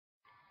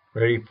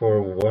Ready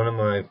for one of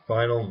my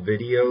final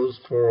videos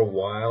for a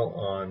while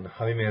on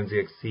Hobbyman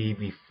ZXC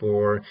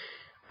before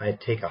I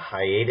take a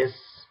hiatus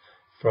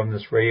from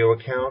this radio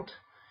account.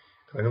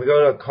 I'm going to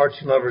go to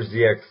Cartoon Lover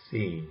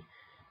ZXC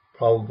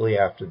probably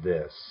after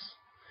this.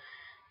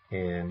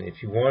 And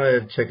if you want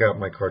to check out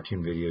my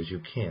cartoon videos, you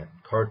can.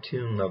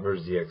 Cartoon Lover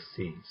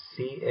ZXC.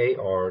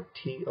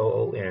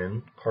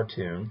 C-A-R-T-O-O-N,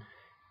 cartoon,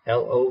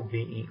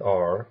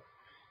 L-O-V-E-R,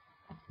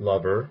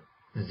 Lover,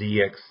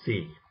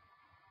 ZXC.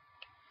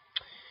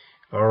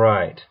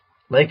 Alright.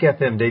 Lake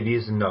FM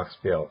debuts in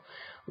Knoxville.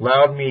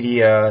 Loud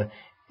Media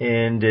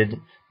ended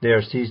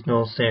their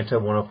seasonal Santa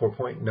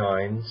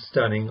 104.9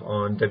 stunning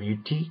on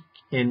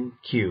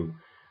WTNQ.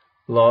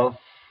 La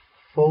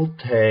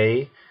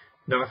Folte,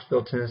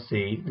 Knoxville,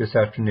 Tennessee this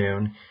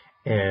afternoon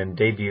and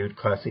debuted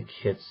Classic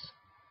Hits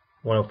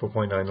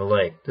 104.9 The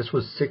Lake. This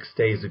was 6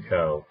 days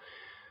ago.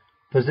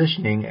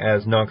 Positioning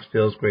as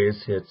Knoxville's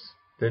greatest hits,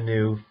 the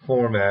new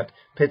format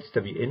pits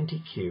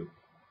WTNQ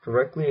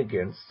directly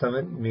against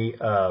Summit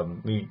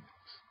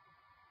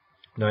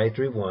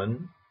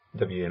 93.1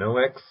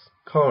 WNOX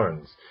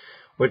Carnes,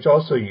 which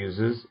also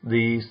uses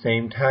the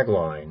same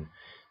tagline.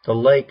 The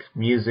Lake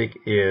music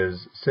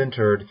is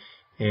centered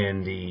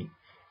in the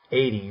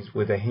 80s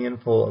with a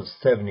handful of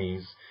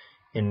 70s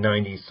and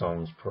 90s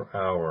songs per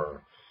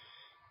hour.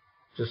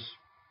 Just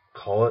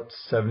call it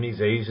 70s,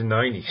 80s, and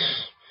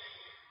 90s.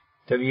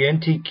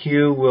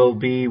 WTNQ will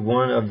be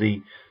one of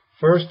the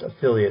first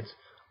affiliates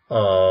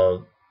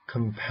of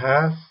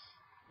Compass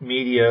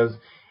Media's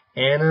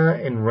Anna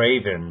and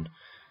Raven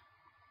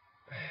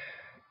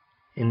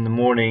in the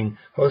morning,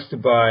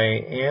 hosted by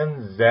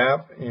Ann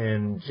Zapp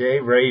and Jay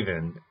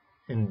Raven,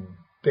 and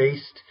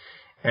based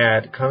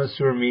at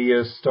Connoisseur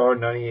Media Star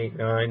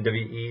 98.9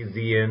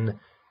 WEZN,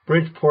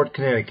 Bridgeport,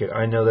 Connecticut.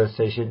 I know that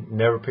station,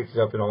 never picked it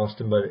up in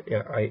Austin, but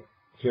I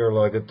hear a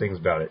lot of good things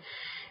about it.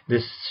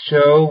 This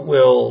show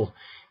will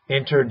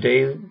enter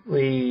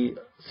daily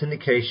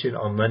syndication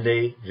on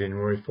Monday,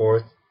 January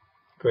 4th.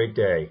 Great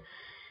day.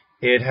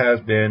 It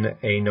has been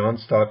a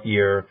non-stop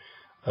year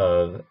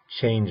of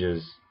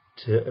changes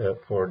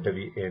for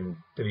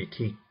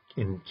WTNQ.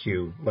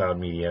 Loud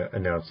Media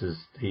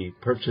announces the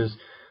purchase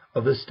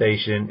of the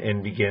station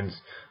and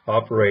begins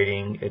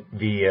operating it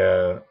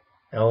via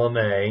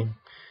LMA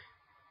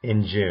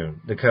in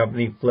June. The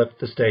company flipped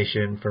the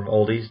station from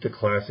oldies to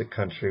classic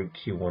country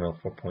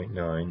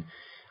Q104.9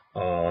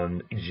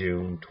 on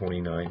June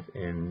 29th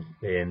and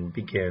then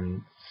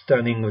began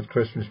stunning with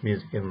Christmas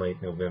music in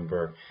late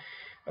November.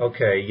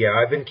 Okay, yeah,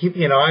 I've been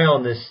keeping an eye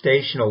on this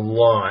station a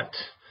lot.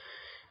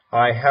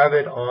 I have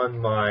it on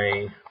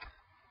my,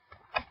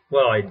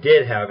 well, I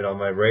did have it on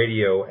my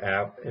radio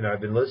app, and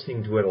I've been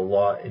listening to it a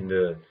lot in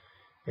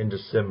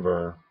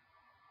December.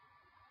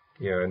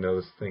 Yeah, I know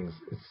this thing's,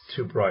 it's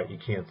too bright, you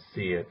can't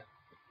see it.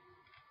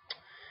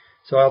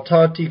 So I'll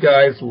talk to you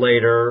guys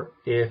later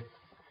if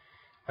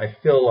I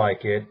feel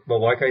like it. But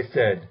like I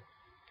said,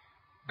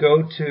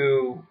 go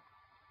to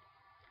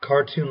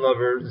Cartoon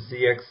Lover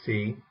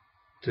ZXC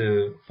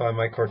to find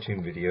my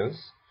cartoon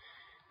videos.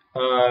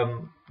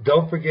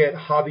 Don't forget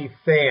Hobby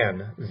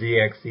Fan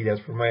ZXC.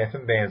 That's where my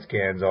FM band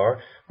scans are.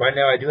 Right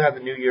now I do have the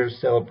New Year's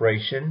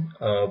celebration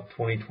of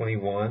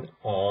 2021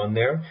 on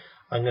there.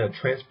 I'm going to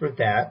transfer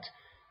that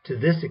to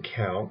this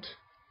account.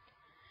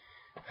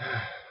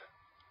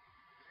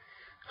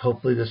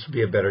 Hopefully this will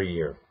be a better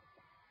year.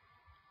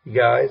 You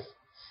guys,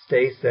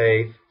 stay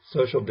safe,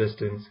 social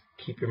distance,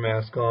 keep your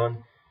mask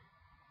on.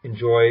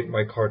 Enjoy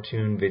my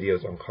cartoon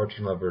videos on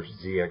Cartoon Lover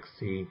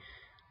ZXC.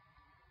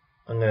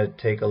 I'm going to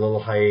take a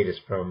little hiatus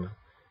from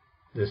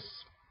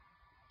this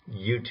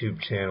YouTube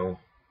channel.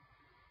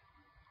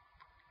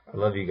 I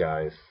love you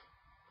guys.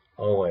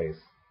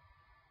 Always.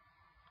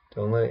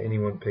 Don't let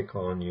anyone pick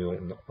on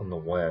you on the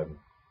web.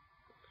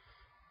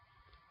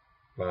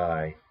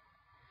 Bye.